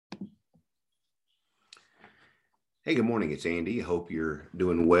Hey, good morning. It's Andy. I hope you're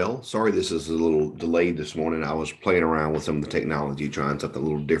doing well. Sorry, this is a little delayed this morning. I was playing around with some of the technology, trying something a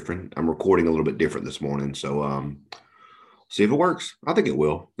little different. I'm recording a little bit different this morning, so see if it works. I think it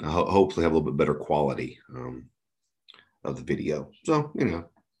will. Hopefully, have a little bit better quality of the video. So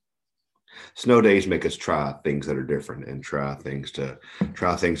snow days make us try things that are different and try things to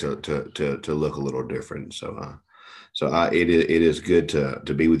look a little different. It is good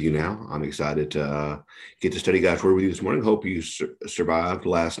to be with you now. I'm excited to get to study God's word with you this morning. Hope you survived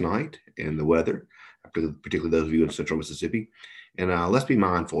last night and the weather, particularly those of you in Central Mississippi. And let's be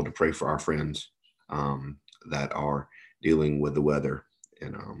mindful to pray for our friends that are dealing with the weather,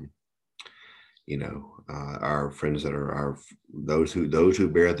 and our friends that are those who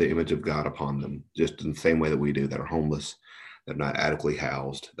bear the image of God upon them, just in the same way that we do, that are homeless, that are not adequately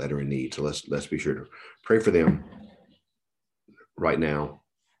housed, that are in need. So let's be sure to pray for them right now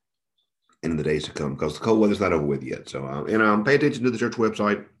and in the days to come, because the cold weather's not over with yet. So pay attention to the church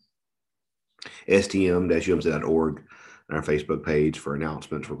website, stm-umc.org, and our Facebook page for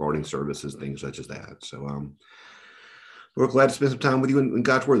announcements regarding services, things such as that. So we're glad to spend some time with you in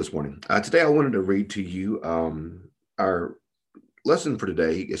God's Word this morning. Today I wanted to read to you our lesson for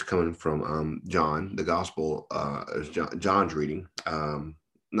today is coming from John, the Gospel, John's reading,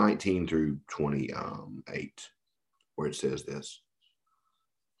 19 through 28, where it says this.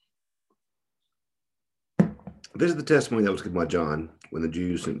 This is the testimony that was given by John when the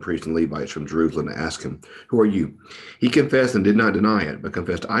Jews sent priests and Levites from Jerusalem to ask him, "Who are you?" He confessed and did not deny it, but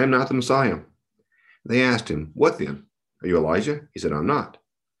confessed, "I am not the Messiah." They asked him, "What then? Are you Elijah?" He said, "I'm not."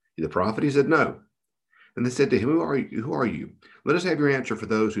 "The prophet?" He said, "No." And they said to him, "Who are you? Who are you? Let us have your answer for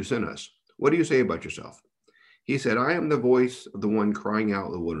those who sent us. What do you say about yourself?" He said, "I am the voice of the one crying out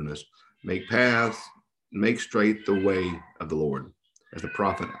in the wilderness, make paths, make straight the way of the Lord," as the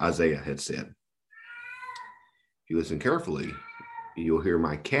prophet Isaiah had said. If you listen carefully, you'll hear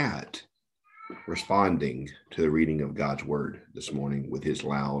my cat responding to the reading of God's word this morning with his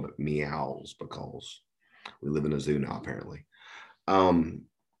loud meows, because we live in a zoo now, apparently.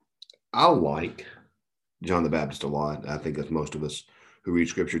 I like John the Baptist a lot. I think as most of us who read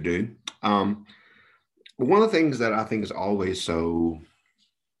scripture do. But one of the things that I think is always so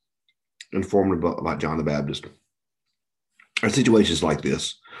informative about John the Baptist are situations like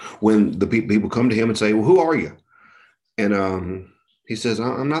this, when the people come to him and say, "Well, who are you?" And he says,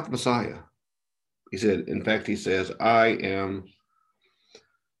 "I'm not the Messiah." He said, in fact, he says, I am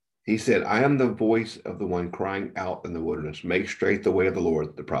the voice of the one crying out in the wilderness, make straight the way of the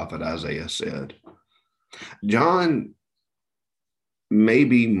Lord, the prophet Isaiah said. John,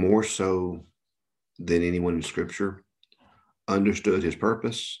 maybe more so than anyone in scripture, understood his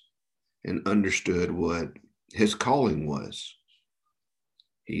purpose and understood what his calling was.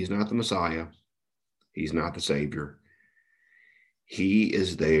 He's not the Messiah. He's not the Savior. He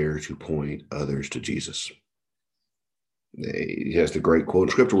is there to point others to Jesus. He has the great quote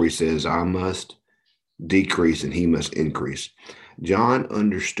in scripture where he says, "I must decrease and he must increase." John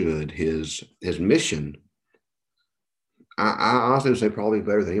understood his mission. I honestly would say probably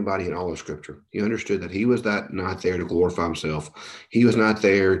better than anybody in all of scripture. He understood that he was not there to glorify himself. He was not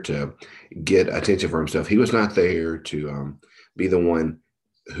there to get attention for himself. He was not there to be the one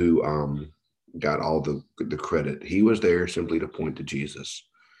who got all the credit. He was there simply to point to Jesus.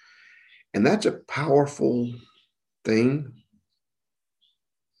 And that's a powerful thing.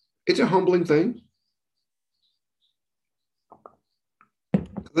 It's a humbling thing. I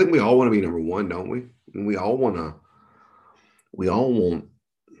think we all want to be number one, don't we? And we all want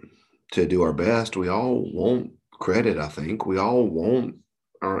to do our best. We all want credit, I think. We all want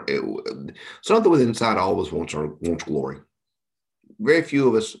something within inside all of us wants glory. Very few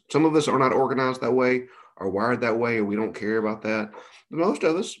of us, some of us are not organized that way, are wired that way, and we don't care about that. But most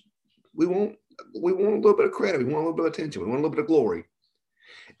of us, we want a little bit of credit. We want a little bit of attention. We want a little bit of glory.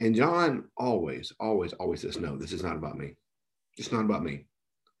 And John always says, "No, this is not about me. It's not about me.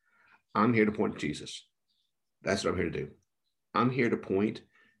 I'm here to point to Jesus. That's what I'm here to do. I'm here to point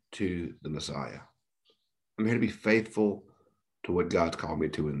to the Messiah. I'm here to be faithful to what God's called me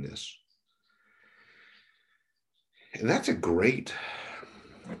to in this." And that's what a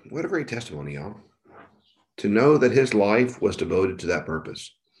great testimony, y'all. To know that his life was devoted to that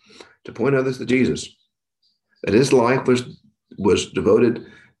purpose, to point others to Jesus. That his life was devoted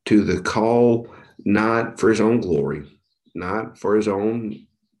to the call, not for his own glory, not for his own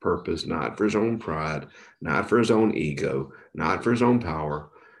purpose, not for his own pride, not for his own ego, not for his own power,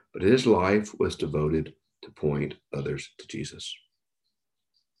 but his life was devoted to point others to Jesus.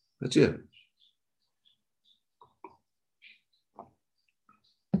 That's it.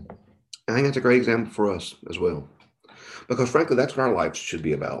 I think that's a great example for us as well. Because frankly, that's what our lives should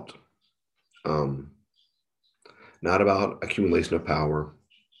be about. Um, Not about accumulation of power,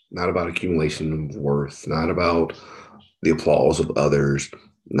 not about accumulation of worth, not about the applause of others,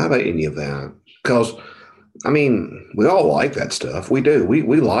 not about any of that. Because, I mean, we all like that stuff. We do.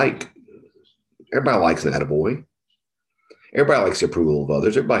 We like, everybody likes an attaboy. Everybody likes the approval of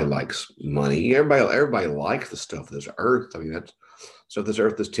others. Everybody likes money. Everybody likes the stuff of this earth. I mean, that's stuff this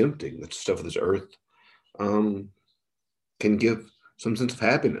earth is tempting. That stuff of this earth um, can give some sense of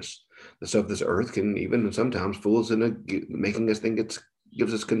happiness. The stuff of this earth can even sometimes fool us into making us think it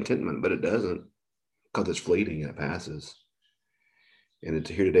gives us contentment, but it doesn't, because it's fleeting and it passes. And it's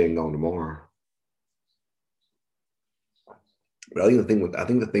here today and gone tomorrow. But I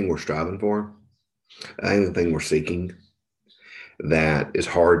think the thing we're striving for, I think the thing we're seeking, that is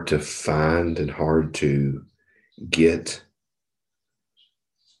hard to find and hard to get,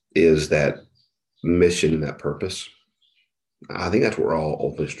 is that mission and that purpose. I think that's what we're all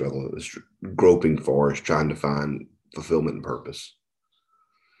ultimately struggling with, is groping for, is trying to find fulfillment and purpose.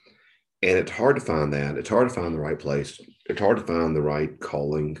 And it's hard to find that. It's hard to find the right place. It's hard to find the right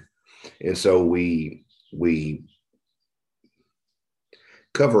calling. And so we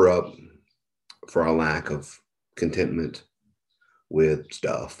cover up for our lack of contentment with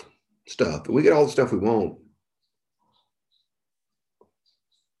stuff. We get all the stuff we want.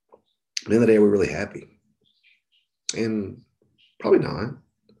 At the end of the day, we're really happy. And probably not. I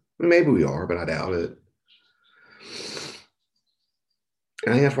mean, maybe we are, but I doubt it.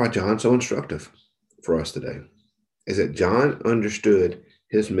 And I think that's why John's so instructive for us today, is that John understood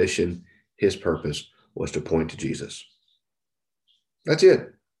his mission, his purpose was to point to Jesus. That's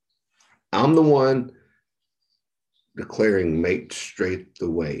it. I'm the one declaring, make straight the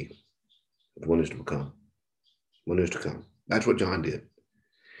way of one who's to come. One who's to come. That's what John did.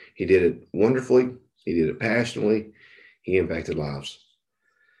 He did it wonderfully. He did it passionately. He impacted lives.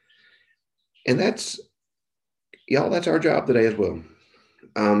 And that's our job today as well.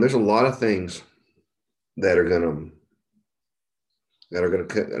 There's a lot of things that are going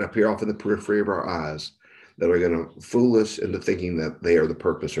to appear off in the periphery of our eyes that are going to fool us into thinking that they are the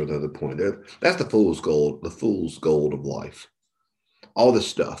purpose or the point. That's the fool's gold of life. All this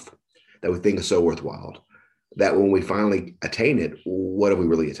stuff that we think is so worthwhile, that when we finally attain it, what have we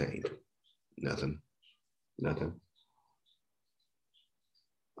really attained? Nothing.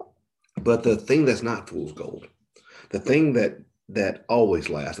 But the thing that's not fool's gold, the thing that always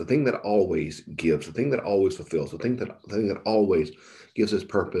lasts, the thing that always gives, the thing that always fulfills, the thing that always gives us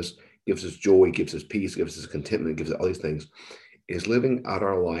purpose, gives us joy, gives us peace, gives us contentment, gives us all these things, is living out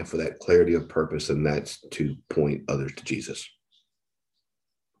our life with that clarity of purpose, and that's to point others to Jesus.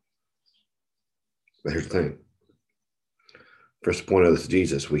 But here's the thing. For us to point others to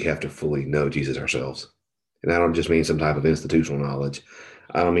Jesus, we have to fully know Jesus ourselves. And I don't just mean some type of institutional knowledge.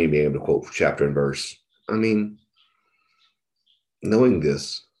 I don't mean being able to quote chapter and verse. I mean knowing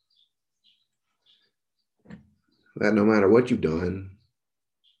this, that no matter what you've done,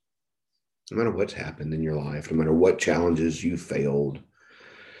 no matter what's happened in your life, no matter what challenges you failed,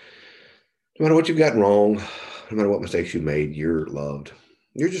 no matter what you've gotten wrong, no matter what mistakes you've made, you're loved.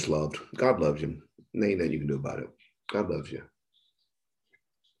 You're just loved. God loves you. And there ain't nothing you can do about it. God loves you.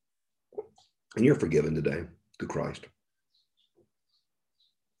 And you're forgiven today through Christ.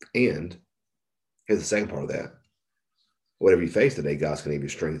 And here's the second part of that. Whatever you face today, God's going to give you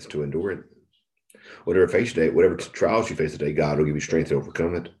strength to endure it. Whatever trials you face today, God will give you strength to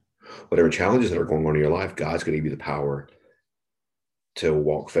overcome it. Whatever challenges that are going on in your life, God's going to give you the power to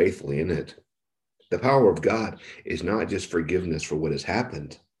walk faithfully in it. The power of God is not just forgiveness for what has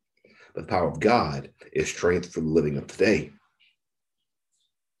happened, but the power of God is strength for the living of today.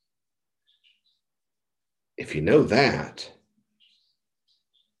 If you know that,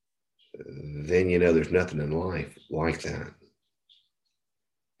 then you know there's nothing in life like that.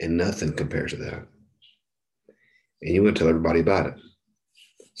 And nothing compares to that. And you want to tell everybody about it.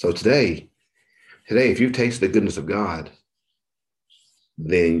 So today, if you've tasted the goodness of God,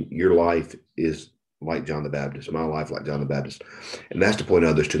 then your life is like John the Baptist, my life like John the Baptist. And that's to point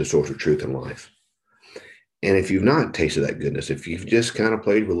others to the source of truth in life. And if you've not tasted that goodness, if you've just kind of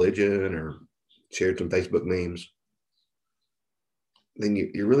played religion or shared some Facebook memes, then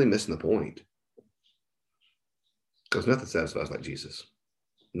you're really missing the point. Because nothing satisfies like Jesus.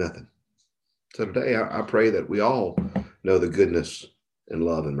 Nothing. So today, I pray that we all know the goodness and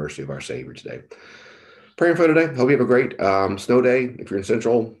love and mercy of our Savior today. Praying for today. Hope you have a great snow day. If you're in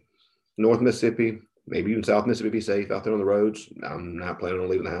central, north Mississippi, maybe even south Mississippi, be safe out there on the roads. I'm not planning on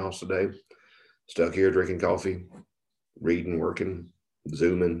leaving the house today. Stuck here drinking coffee, reading, working,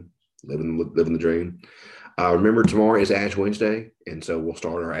 Zooming, living the dream. Remember, tomorrow is Ash Wednesday, and so we'll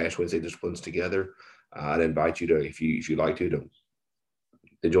start our Ash Wednesday disciplines together. I'd invite you to, if you'd like to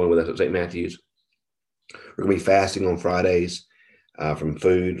join with us at St. Matthew's. We're going to be fasting on Fridays from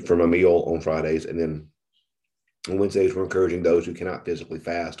a meal on Fridays, and then on Wednesdays, we're encouraging those who cannot physically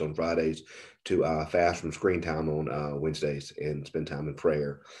fast on Fridays to fast from screen time on Wednesdays and spend time in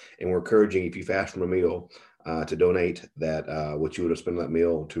prayer. And we're encouraging, if you fast from a meal, to donate that what you would have spent on that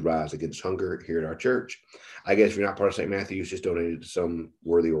meal to Rise Against Hunger here at our church. I guess if you're not part of St. Matthew's, just donate it to some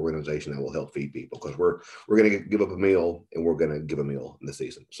worthy organization that will help feed people, because we're going to give up a meal, and we're going to give a meal in the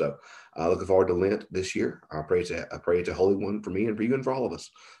season. So looking forward to Lent this year. I pray it's a holy one for me and for you and for all of us.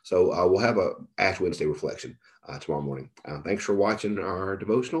 So we'll have a Ash Wednesday reflection tomorrow morning. Thanks for watching our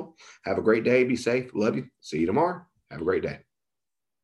devotional. Have a great day. Be safe. Love you. See you tomorrow. Have a great day.